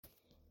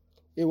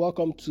Hey,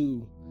 welcome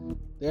to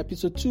the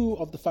episode 2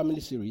 of the family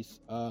series.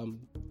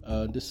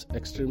 This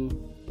extreme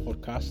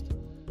podcast.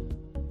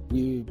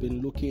 We've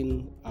been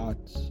looking at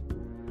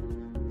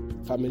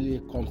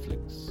family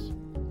conflicts.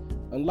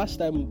 And last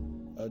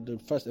time, the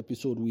first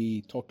episode,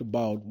 we talked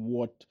about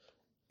what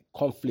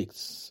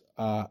conflicts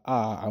are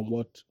and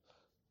what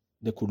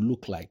they could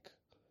look like,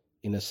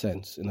 in a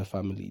sense, in a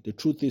family. The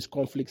truth is,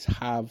 conflicts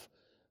have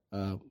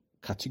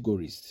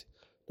categories.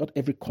 Not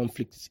every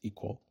conflict is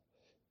equal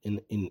in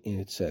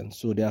its sense.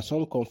 So there are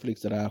some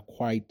conflicts that are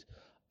quite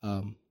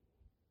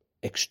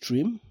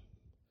extreme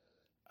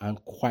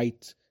and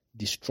quite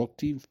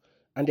destructive,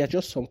 and there are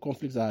just some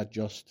conflicts that are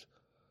just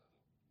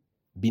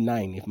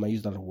benign, if I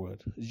use that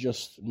word. It's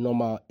just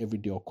normal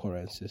everyday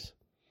occurrences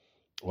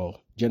or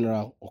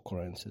general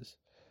occurrences.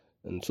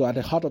 And so at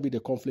the heart of it, the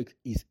conflict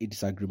is a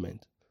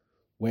disagreement.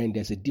 When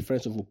there's a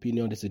difference of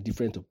opinion, there's a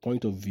difference of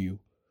point of view.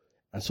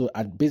 And so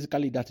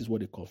basically that is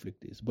what a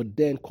conflict is. But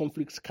then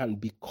conflicts can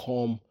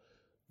become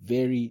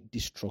very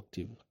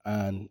destructive.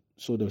 And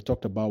so they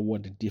talked about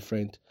what the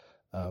different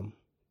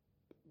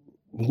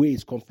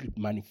ways conflict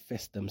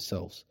manifest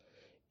themselves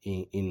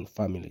in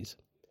families.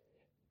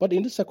 But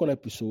in the second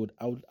episode,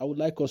 I would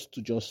like us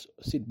to just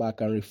sit back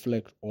and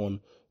reflect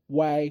on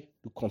why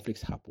do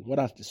conflicts happen? What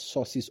are the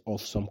sources of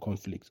some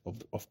conflicts,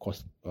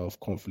 of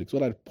conflicts?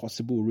 What are the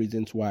possible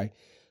reasons why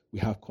we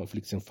have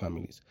conflicts in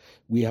families?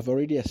 We have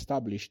already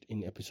established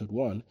in episode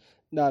 1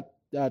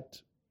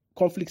 that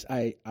conflicts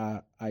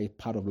are a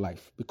part of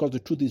life, because the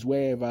truth is,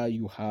 wherever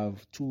you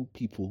have two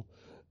people,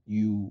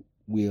 you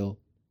will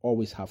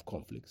always have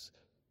conflicts.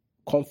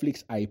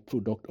 Conflicts are a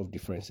product of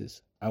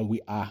differences, and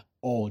we are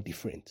all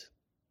different.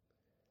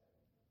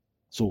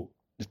 So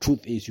the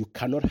truth is, you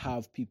cannot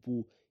have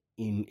people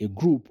in a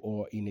group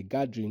or in a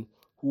gathering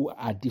who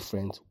are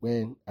different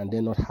and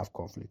then not have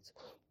conflicts.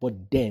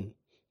 But then,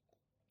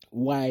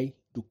 why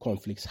do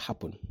conflicts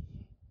happen?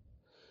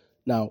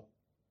 Now,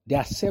 there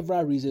are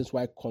several reasons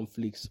where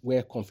conflicts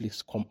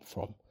come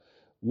from.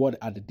 What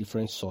are the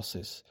different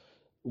sources?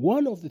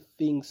 One of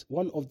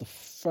the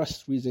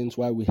first reasons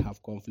why we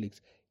have conflicts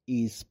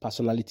is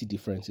personality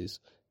differences.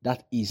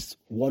 That is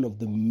one of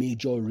the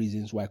major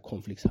reasons why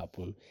conflicts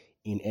happen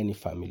in any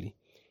family.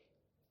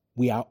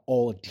 We are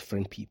all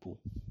different people.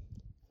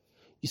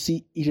 You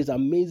see, it is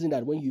amazing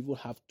that when you even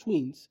have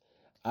twins,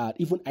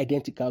 even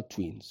identical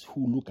twins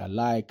who look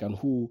alike and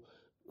who,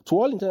 to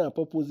all intents and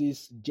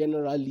purposes,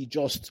 generally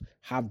just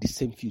have the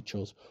same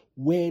features,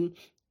 when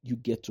you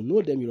get to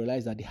know them, you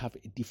realize that they have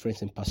a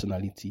difference in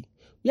personality.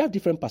 We have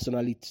different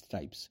personality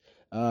types.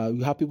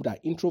 You have people that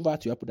are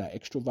introverts, you have people that are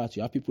extroverts,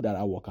 you have people that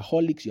are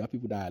workaholics, you have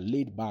people that are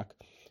laid back,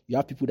 you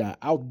have people that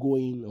are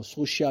outgoing or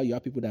social, you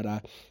have people that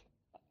are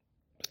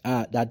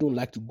that don't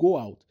like to go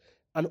out.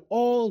 And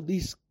all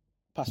these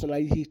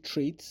personality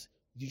traits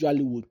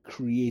usually would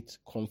create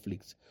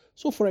conflicts.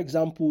 So, for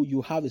example,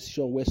 you have a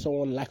situation where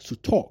someone likes to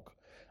talk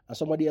and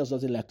somebody else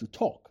doesn't like to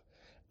talk.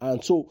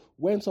 And so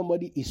when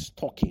somebody is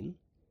talking,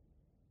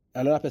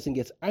 another person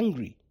gets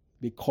angry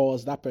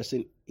because that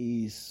person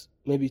is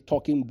maybe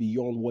talking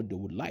beyond what they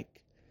would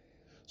like.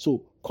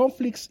 So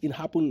conflicts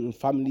happen in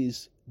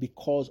families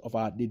because of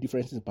the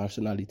differences in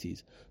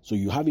personalities. So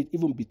you have it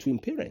even between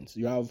parents.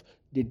 You have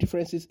the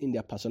differences in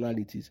their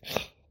personalities.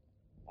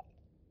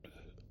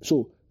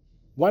 So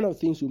one of the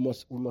things we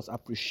must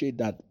appreciate,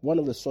 that one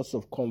of the sources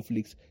of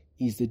conflicts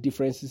is the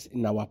differences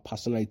in our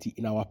personality,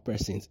 in our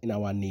persons, in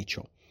our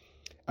nature.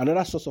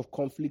 Another source of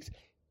conflict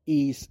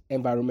is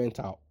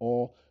environmental,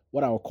 or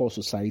what I will call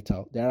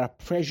societal. There are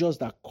pressures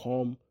that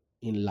come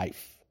in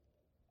life.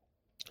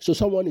 So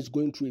someone is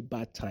going through a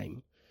bad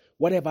time,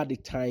 whatever the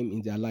time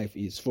in their life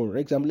is. For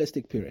example, let's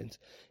take parents.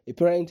 A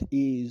parent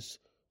is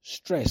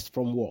stressed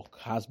from work,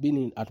 has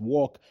been at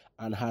work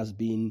and has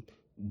been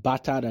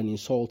battered and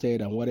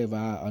insulted and whatever,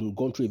 and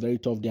gone through a very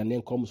tough day, and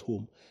then comes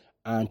home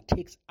and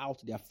takes out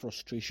their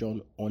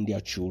frustration on their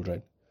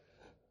children.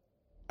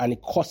 And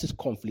it causes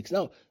conflicts.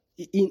 Now,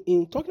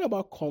 in talking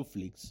about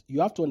conflicts,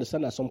 you have to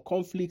understand that some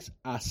conflicts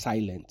are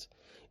silent,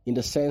 in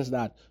the sense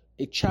that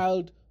a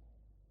child,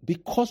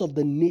 because of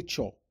the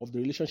nature of the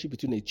relationship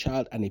between a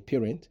child and a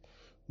parent,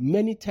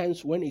 many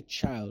times when a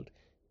child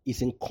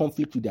is in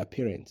conflict with their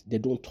parent, they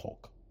don't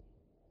talk.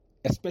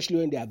 Especially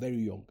when they are very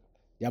young.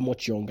 They are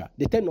much younger.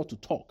 They tend not to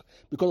talk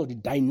because of the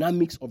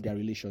dynamics of their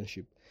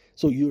relationship.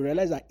 So you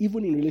realize that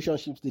even in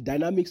relationships, the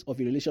dynamics of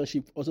a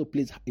relationship also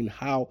plays in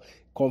how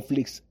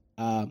conflicts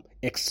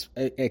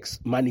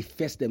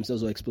manifest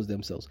themselves or expose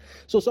themselves.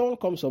 So someone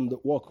comes from the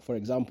work, for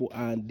example,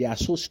 and they are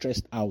so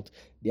stressed out.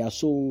 They are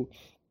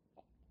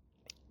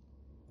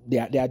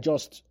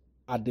just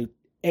at the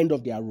end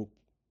of their rope,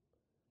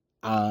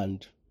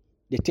 and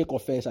they take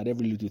offense at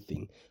every little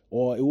thing.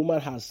 Or a woman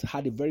has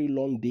had a very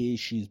long day.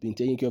 She's been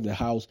taking care of the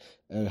house,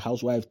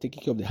 housewife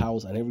taking care of the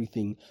house and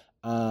everything.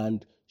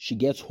 And she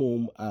gets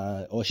home,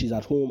 or she's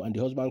at home, and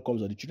the husband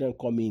comes or the children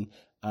come in,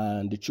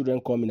 and the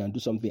children come in and do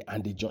something,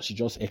 and she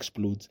just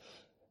explodes.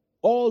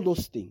 All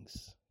those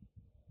things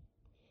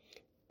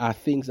are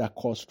things that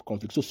cause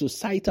conflict. So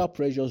societal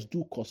pressures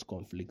do cause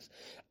conflicts.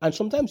 And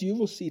sometimes you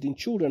even see it in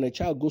children. A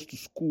child goes to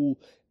school,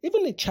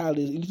 even a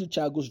little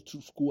child goes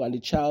to school, and the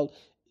child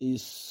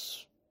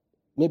is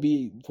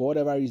maybe for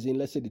whatever reason,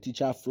 let's say the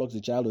teacher flogs the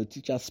child, or the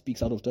teacher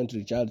speaks out of turn to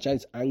the child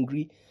is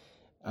angry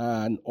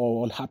and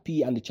or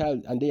unhappy, and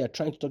they are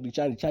trying to talk to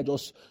the child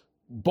just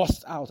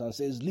bursts out and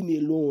says, leave me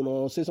alone,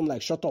 or say something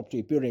like shut up to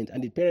a parent,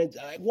 and the parent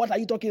like, what are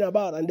you talking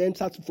about? And then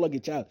starts to flog a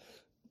child.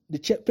 The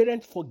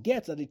parent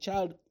forgets that the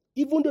child,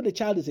 even though the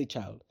child is a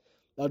child,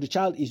 or the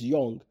child is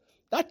young,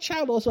 that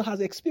child also has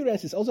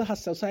experiences, also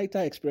has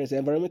societal experience,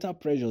 environmental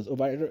pressures,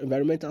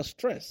 environmental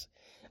stress.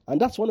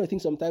 And that's one of the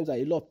things sometimes that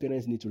a lot of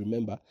parents need to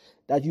remember,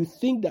 that you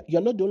think that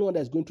you're not the only one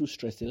that's going through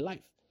stress in life.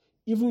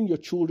 Even your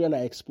children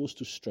are exposed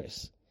to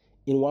stress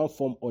in one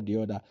form or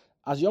the other.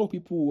 As young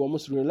people, we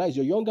almost realize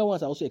your younger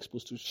ones are also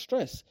exposed to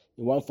stress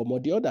in one form or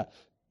the other.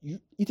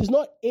 It is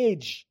not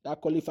age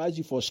that qualifies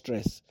you for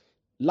stress.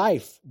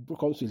 Life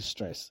comes with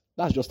stress.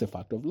 That's just a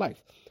fact of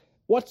life.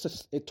 What's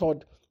a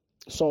third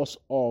source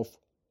of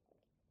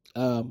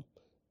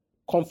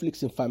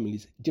conflicts in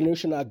families?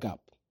 Generational gap.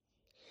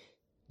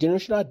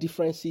 Generational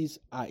differences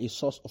are a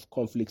source of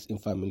conflicts in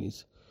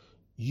families.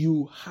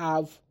 You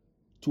have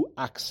to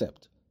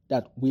accept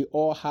that we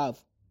all have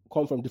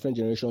come from different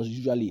generations,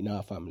 usually in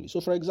our family. So,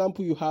 for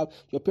example, you have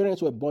your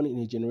parents were born in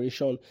a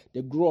generation,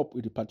 they grew up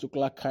with a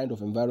particular kind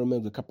of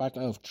environment, the particular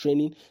kind of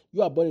training.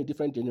 You are born in a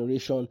different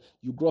generation,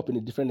 you grew up in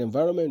a different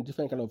environment,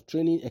 different kind of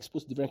training,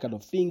 exposed to different kind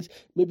of things.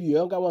 Maybe your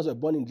younger ones were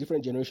born in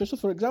different generations. So,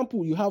 for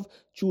example, you have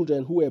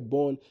children who were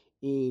born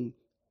in,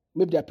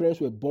 maybe their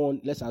parents were born,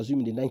 let's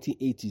assume in the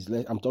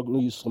 1980s. I'm talking to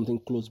you something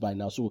close by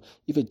now. So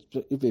if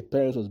a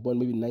parent was born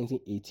maybe in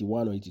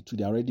 1981 or 82,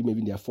 they're already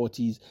maybe in their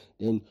 40s.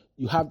 Then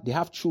they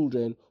have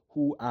children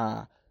who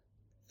are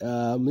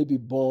maybe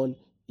born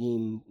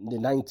in the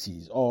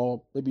 90s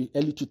or maybe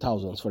early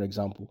 2000s, for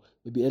example.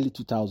 Maybe early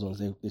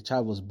 2000s, the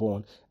child was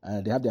born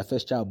and they have their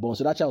first child born.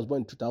 So that child was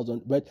born in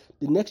 2000, but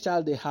the next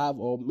child they have,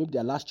 or maybe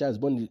their last child is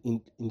born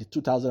in the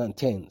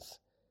 2010s.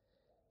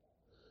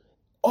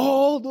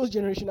 All those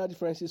generational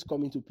differences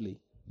come into play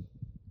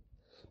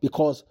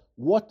because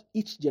what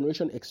each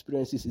generation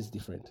experiences is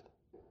different.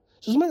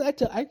 So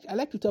sometimes I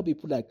like to tell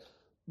people, like,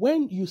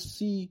 when you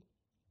see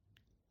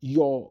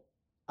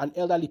an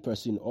elderly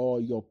person or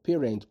your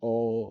parent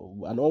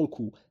or an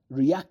uncle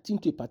reacting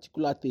to a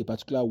particular thing, a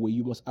particular way,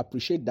 you must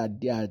appreciate that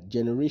their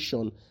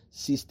generation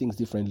sees things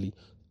differently.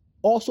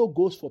 Also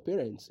goes for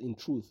parents, in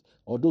truth,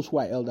 or those who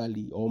are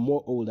elderly or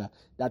more older,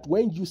 that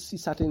when you see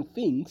certain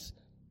things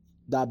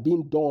that are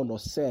being done or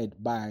said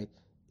by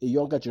a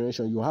younger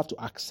generation, you have to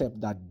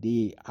accept that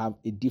they have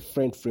a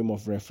different frame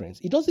of reference.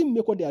 It doesn't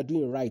make what they are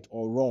doing right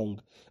or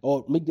wrong,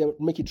 or make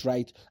it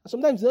right. And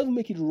sometimes it doesn't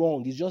make it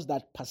wrong. It's just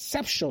that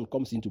perception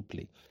comes into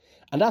play.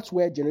 And that's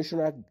where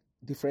generational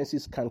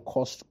differences can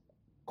cause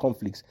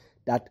conflicts.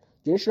 That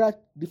generational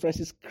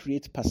differences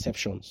create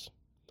perceptions.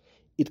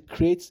 It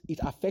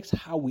affects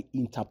how we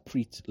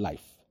interpret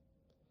life.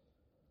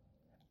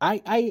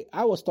 I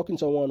was talking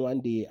to someone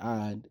one day,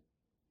 and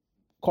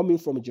coming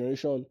from a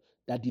generation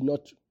that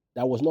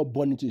was not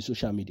born into the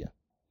social media.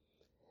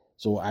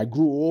 So I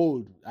grew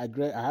old. I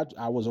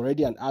was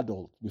already an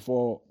adult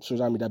before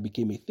social media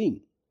became a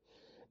thing.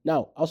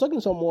 Now, I was talking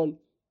to someone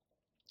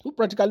who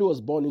practically was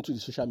born into the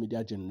social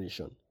media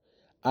generation.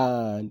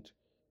 And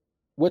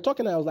we're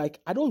talking, I was like,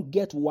 I don't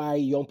get why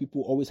young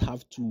people always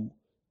have to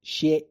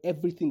share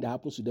everything that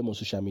happens to them on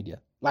social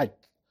media. Like,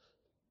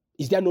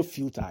 is there no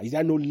filter? Is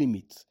there no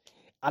limit?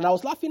 And I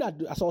was laughing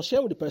as I was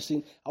sharing with the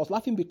person, I was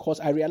laughing because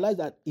I realized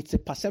that it's a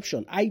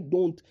perception. I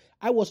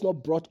was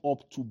not brought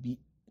up to be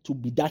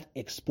that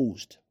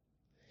exposed.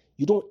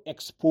 You don't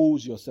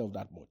expose yourself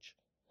that much.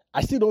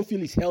 I still don't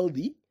feel it's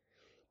healthy,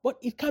 but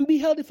it can be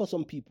healthy for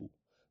some people.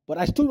 But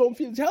I still don't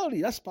feel it's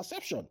healthy. That's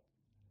perception.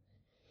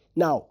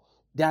 Now,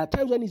 there are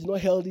times when it's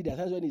not healthy, there are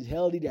times when it's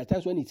healthy, there are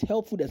times when it's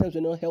helpful, there are times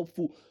when it's not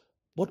helpful.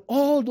 But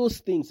all those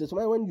things, that's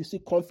why when you see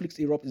conflicts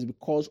erupt, is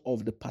because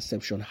of the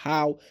perception,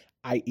 how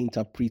I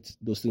interpret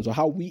those things, or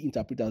how we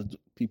interpret as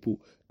people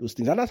those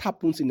things. And that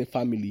happens in a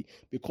family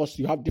because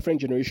you have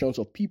different generations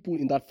of people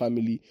in that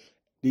family.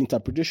 The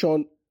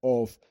interpretation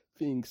of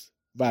things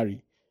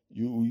vary.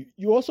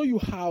 You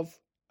have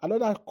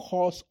another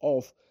cause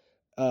of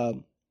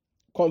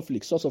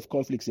source of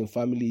conflicts in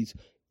families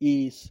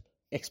is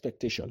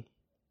expectation.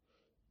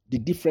 The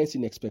difference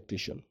in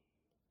expectation.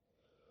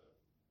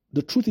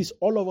 The truth is,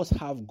 all of us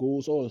have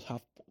goals, all of us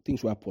have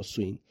things we are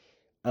pursuing,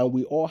 and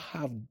we all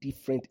have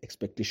different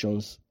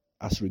expectations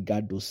as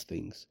regard those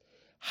things,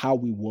 how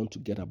we want to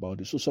get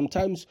about it. So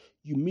sometimes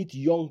you meet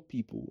young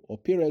people or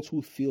parents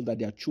who feel that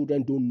their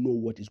children don't know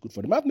what is good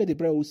for them. I've met a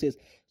parent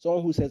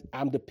someone who says,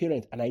 I'm the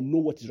parent and I know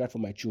what is right for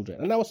my children.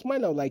 And I was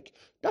smiling, I was like,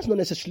 that's not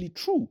necessarily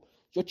true.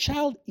 Your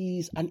child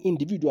is an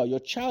individual. Your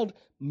child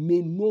may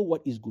know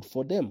what is good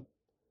for them.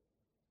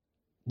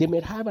 They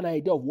may have an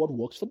idea of what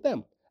works for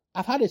them.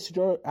 I've had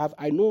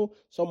I know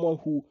someone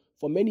who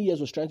for many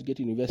years was trying to get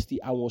to university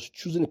and was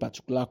choosing a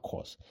particular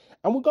course.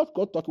 And we got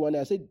talking one day.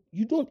 I said,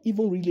 you don't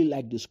even really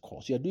like this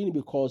course. You're doing it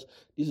because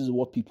this is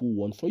what people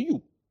want for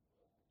you.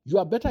 You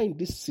are better in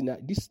this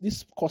scenario.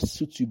 This course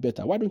suits you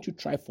better. Why don't you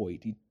try for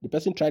it? The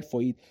person tried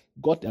for it,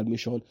 got the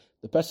admission.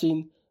 The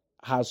person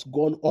has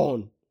gone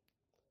on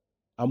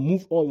and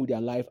moved on with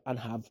their life and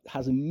have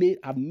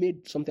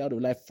made something out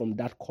of life from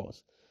that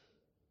course.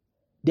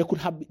 They could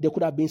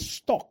have been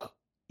stuck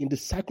in the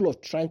cycle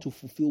of trying to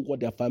fulfill what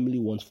their family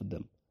wants for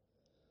them.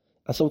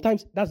 And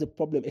sometimes that's the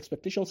problem.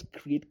 Expectations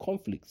create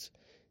conflicts,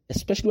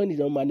 especially when they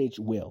don't manage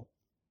well.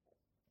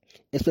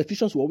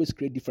 Expectations will always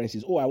create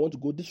differences. Oh, I want to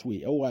go this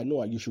way. Oh, I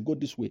know you should go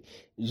this way.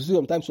 You see,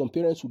 sometimes some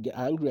parents will get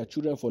angry at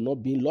children for not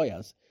being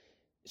lawyers.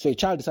 So a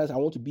child decides, I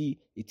want to be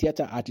a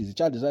theater artist. A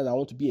child decides, I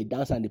want to be a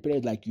dancer. And the parent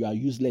is like, you are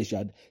useless.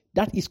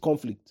 That is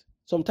conflict.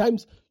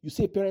 Sometimes you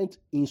see a parent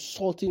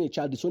insulting a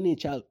child, disowning a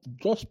child,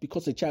 just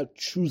because a child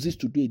chooses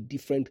to do a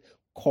different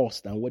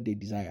course than what they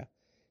desire.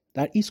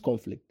 That is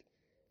conflict.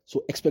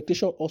 So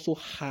expectation also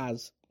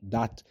has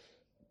that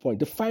point.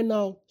 The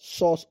final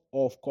source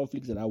of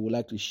conflicts that I would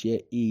like to share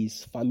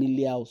is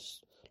familial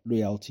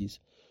loyalties.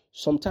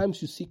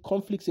 Sometimes you see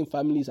conflicts in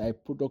families are a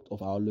product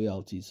of our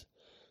loyalties.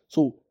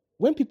 So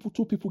when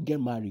two people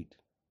get married,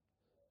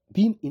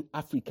 being in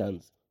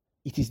Africans,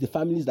 it is the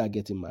families that are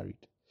getting married.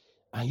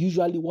 And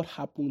usually what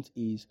happens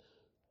is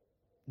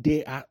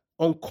they are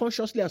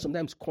unconsciously and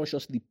sometimes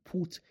consciously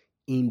put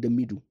in the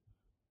middle.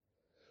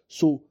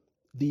 So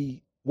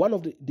the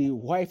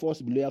wife wants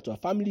to be loyal to her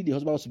family, the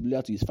husband wants to be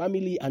loyal to his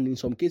family, and in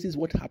some cases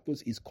what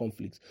happens is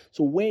conflicts.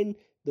 So when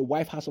the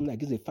wife has something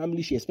against the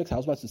family, she expects her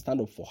husband to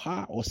stand up for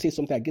her or say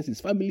something against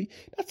his family.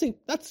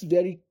 That's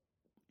very,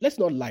 let's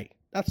not lie.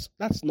 That's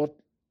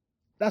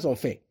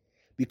unfair.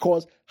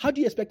 Because how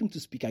do you expect him to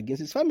speak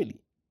against his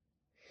family?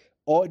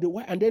 Or the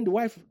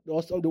wife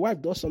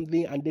does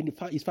something, and then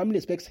his family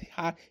expects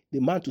the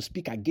man, to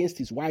speak against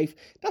his wife.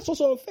 That's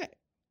also unfair.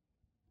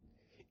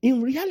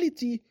 In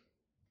reality,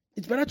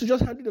 it's better to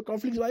just handle the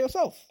conflicts by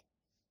yourself.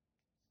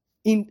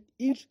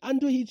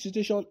 Handle each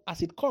situation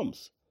as it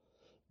comes.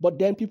 But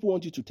then people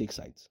want you to take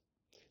sides.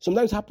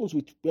 Sometimes it happens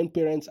when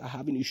parents are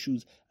having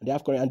issues and they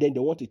have and then they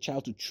want a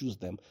child to choose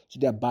them. So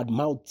they're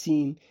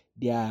bad-mouthing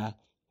their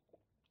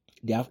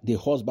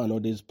husband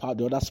or the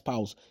other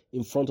spouse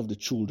in front of the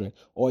children,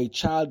 or a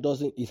child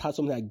it has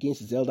something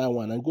against his elder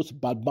one and goes to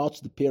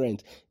badmouth the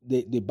parent,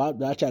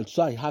 that child,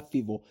 so I have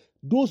favor.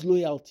 Those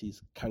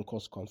loyalties can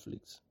cause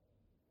conflicts,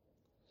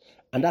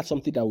 and that's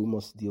something that we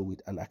must deal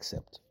with and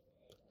accept.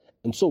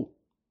 And so,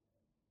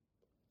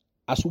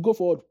 as we go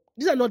forward,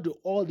 these are not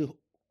all the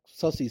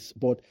sources,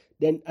 but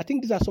then I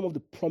think these are some of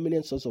the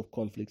prominent sources of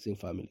conflicts in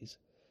families.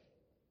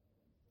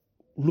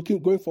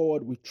 Going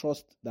forward, we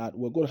trust that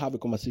we're going to have a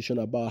conversation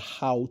about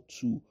how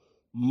to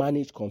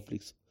manage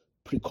conflicts,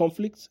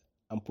 pre-conflicts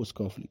and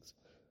post-conflicts.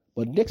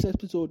 But next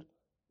episode,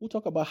 we'll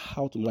talk about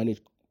how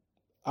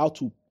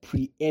to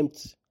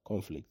preempt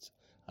conflicts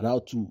and how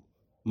to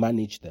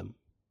manage them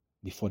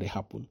before they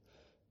happen.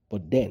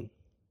 But then,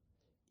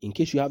 in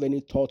case you have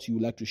any thoughts you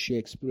would like to share,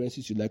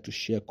 experiences you'd like to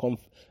share,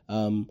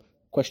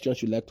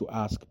 questions you'd like to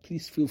ask,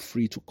 please feel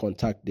free to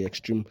contact the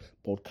Extreme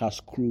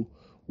Podcast crew.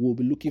 We'll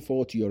be looking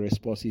forward to your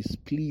responses.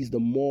 Please, the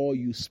more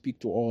you speak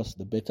to us,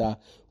 the better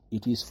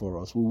it is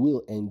for us. We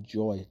will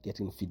enjoy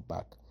getting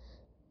feedback.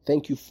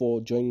 Thank you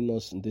for joining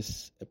us in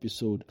this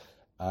episode,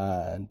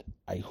 and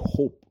I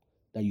hope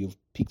that you've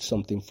picked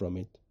something from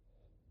it.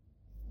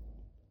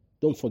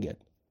 Don't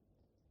forget,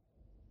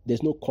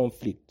 there's no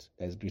conflict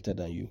that is greater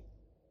than you.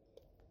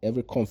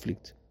 Every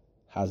conflict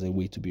has a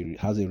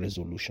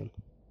resolution.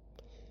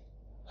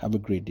 Have a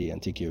great day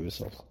and take care of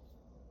yourself.